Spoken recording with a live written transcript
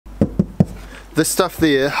This stuff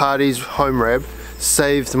there, Hardy's Home RAB,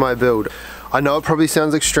 saved my build. I know it probably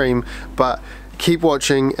sounds extreme, but keep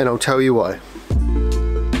watching and I'll tell you why.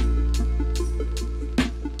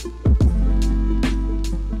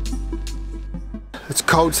 It's a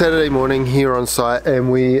cold Saturday morning here on site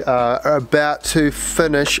and we are about to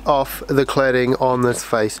finish off the cladding on this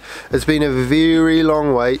face. It's been a very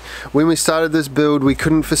long wait. When we started this build we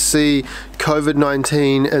couldn't foresee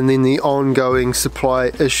COVID-19 and then the ongoing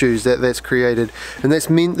supply issues that's created, and that's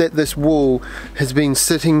meant that this wall has been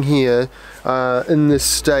sitting here in this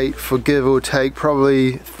state for give or take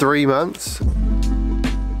probably 3 months.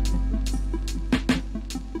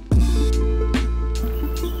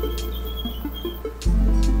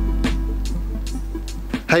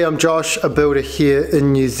 Hey, I'm Josh, a builder here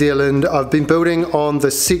in New Zealand. I've been building on the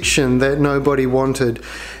section that nobody wanted,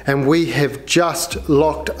 and we have just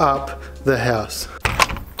locked up the house.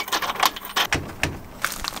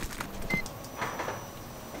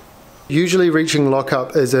 Usually reaching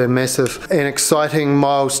lockup is a massive and exciting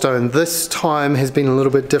milestone. This time has been a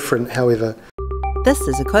little bit different, however. This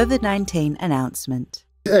is a COVID-19 announcement.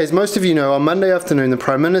 As most of you know, on Monday afternoon, the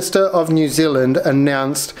Prime Minister of New Zealand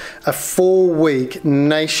announced a 4-week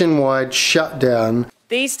nationwide shutdown.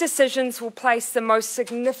 These decisions will place the most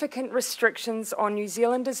significant restrictions on New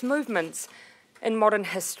Zealanders' movements in modern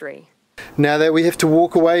history. Now that we have to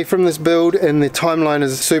walk away from this build and the timeline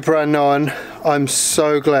is super unknown, I'm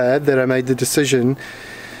so glad that I made the decision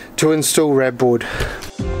to install RAB board.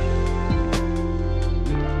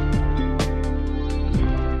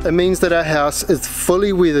 It means that our house is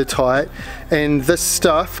fully weather tight and this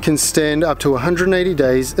stuff can stand up to 180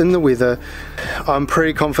 days in the weather. I'm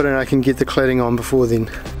pretty confident I can get the cladding on before then.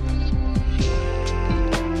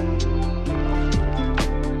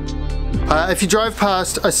 If you drive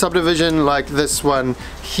past a subdivision like this one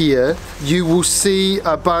here, you will see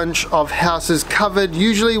a bunch of houses covered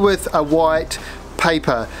usually with a white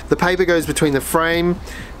paper. The paper goes between the frame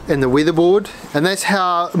and the weatherboard, and that's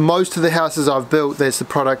how most of the houses I've built, that's the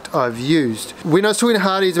product I've used. When I was talking to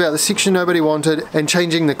Hardy's about the section nobody wanted and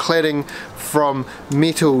changing the cladding from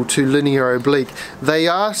metal to linear oblique, they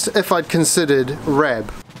asked if I'd considered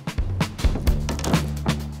RAB.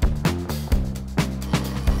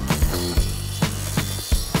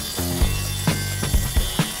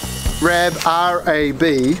 RAB,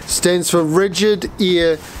 R-A-B, stands for Rigid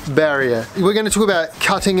Air Barrier. We're going to talk about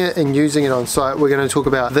cutting it and using it on site. We're going to talk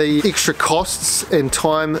about the extra costs and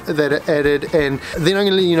time that it added, and then I'm going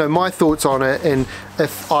to let you know my thoughts on it and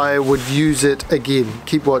if I would use it again.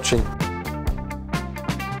 Keep watching.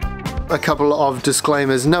 A couple of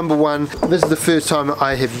disclaimers. Number one, this is the first time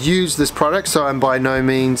I have used this product, so I'm by no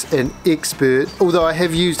means an expert, although I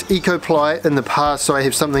have used EcoPly in the past, so I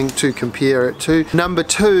have something to compare it to. Number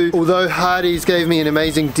two, although Hardy's gave me an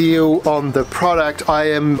amazing deal on the product, I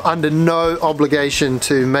am under no obligation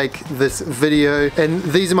to make this video, and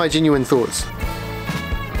these are my genuine thoughts.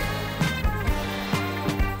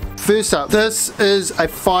 First up, this is a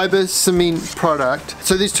fibre cement product.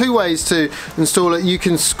 So there's two ways to install it. You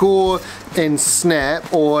can score and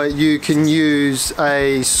snap, or you can use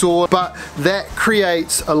a saw, but that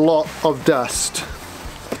creates a lot of dust.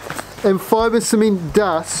 And fibre cement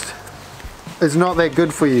dust is not that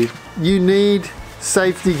good for you. You need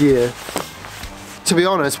safety gear. To be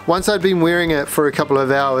honest, once I'd been wearing it for a couple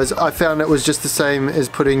of hours, I found it was just the same as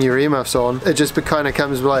putting your earmuffs on. It just kind of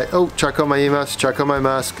comes like, oh, chuck on my earmuffs, chuck on my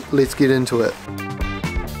mask, let's get into it.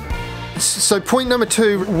 So point number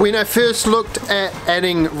two, when I first looked at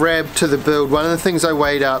adding RAB to the build, one of the things I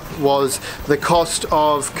weighed up was the cost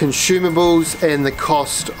of consumables and the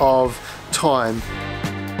cost of time.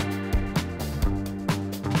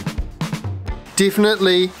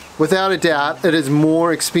 Definitely, without a doubt, it is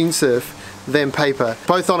more expensive than paper,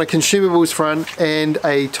 both on a consumables front and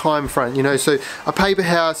a time front, you know. So a paper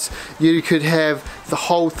house, you could have the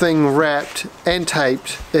whole thing wrapped and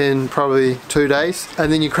taped in probably 2 days,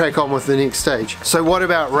 and then you crack on with the next stage. So what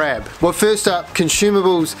about RAB? Well, first up,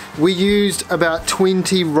 consumables, we used about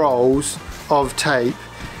 20 rolls of tape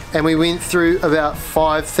and we went through about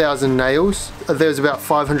 5,000 nails. There was about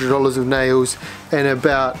 $500 of nails and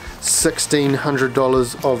about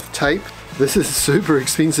 $1,600 of tape. This is super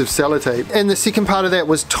expensive sellotape. And the second part of that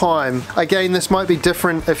was time. Again, this might be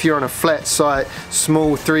different if you're on a flat site,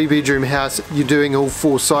 small 3-bedroom house, you're doing all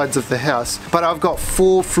 4 sides of the house. But I've got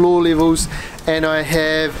 4 floor levels and I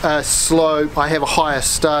have a slope, I have a higher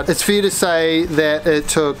start. It's fair to say that it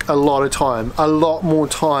took a lot of time, a lot more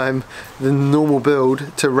time than normal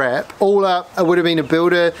build to wrap. All up, it would have been a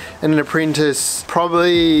builder and an apprentice,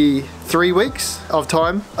 probably 3 weeks of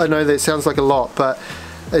time. I know that sounds like a lot, but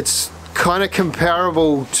it's kind of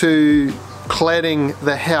comparable to cladding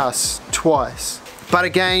the house twice. But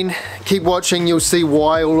again, keep watching, you'll see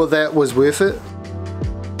why all of that was worth it.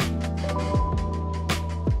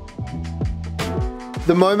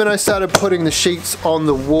 The moment I started putting the sheets on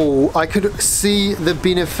the wall, I could see the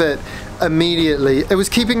benefit immediately. It was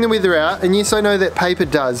keeping the weather out, and yes, I know that paper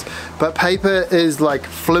does, but paper is like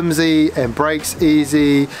flimsy and breaks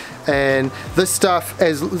easy, and this stuff,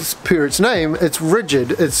 as per its name, it's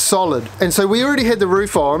rigid, it's solid. And so we already had the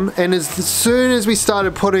roof on, and as soon as we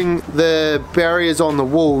started putting the barriers on the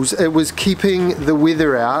walls, it was keeping the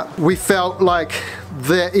weather out. We felt like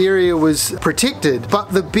the area was protected.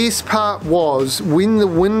 But the best part was when the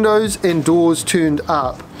windows and doors turned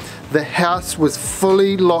up, the house was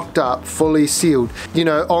fully locked up, fully sealed. You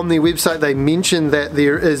know, on their website they mentioned that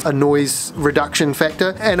there is a noise reduction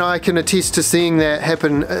factor, and I can attest to seeing that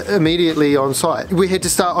happen immediately on site. We had to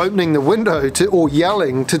start opening the window or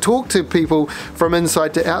yelling to talk to people from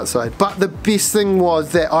inside to outside. But the best thing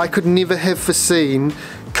was that I could never have foreseen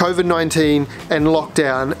COVID-19 and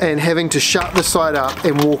lockdown and having to shut the site up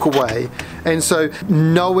and walk away. And so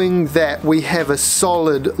knowing that we have a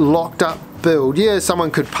solid locked up build, yeah, someone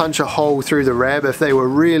could punch a hole through the RAB if they were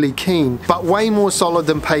really keen, but way more solid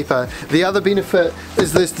than paper. The other benefit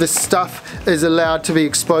is this stuff is allowed to be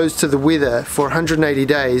exposed to the weather for 180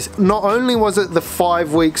 days. Not only was it the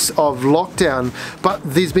 5 weeks of lockdown, but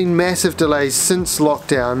there's been massive delays since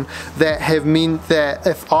lockdown that have meant that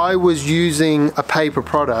if I was using a paper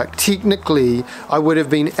product, technically I would have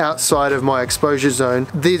been outside of my exposure zone.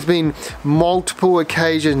 There's been multiple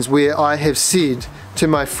occasions where I have said to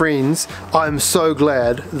my friends, I'm so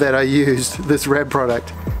glad that I used this RAB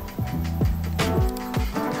product.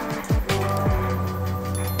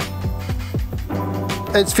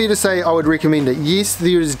 It's fair to say I would recommend it. Yes,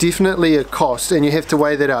 there is definitely a cost and you have to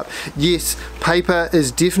weigh that up. Yes, paper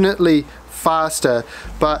is definitely faster,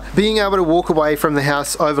 but being able to walk away from the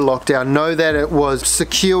house over lockdown, know that it was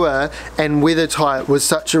secure and weather tight was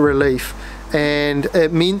such a relief. And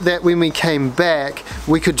it meant that when we came back,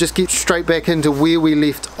 we could just get straight back into where we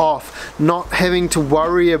left off, not having to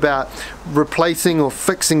worry about replacing or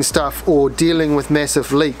fixing stuff or dealing with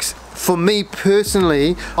massive leaks. For me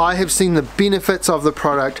personally, I have seen the benefits of the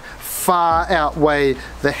product far outweigh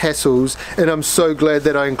the hassles, and I'm so glad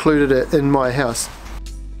that I included it in my house.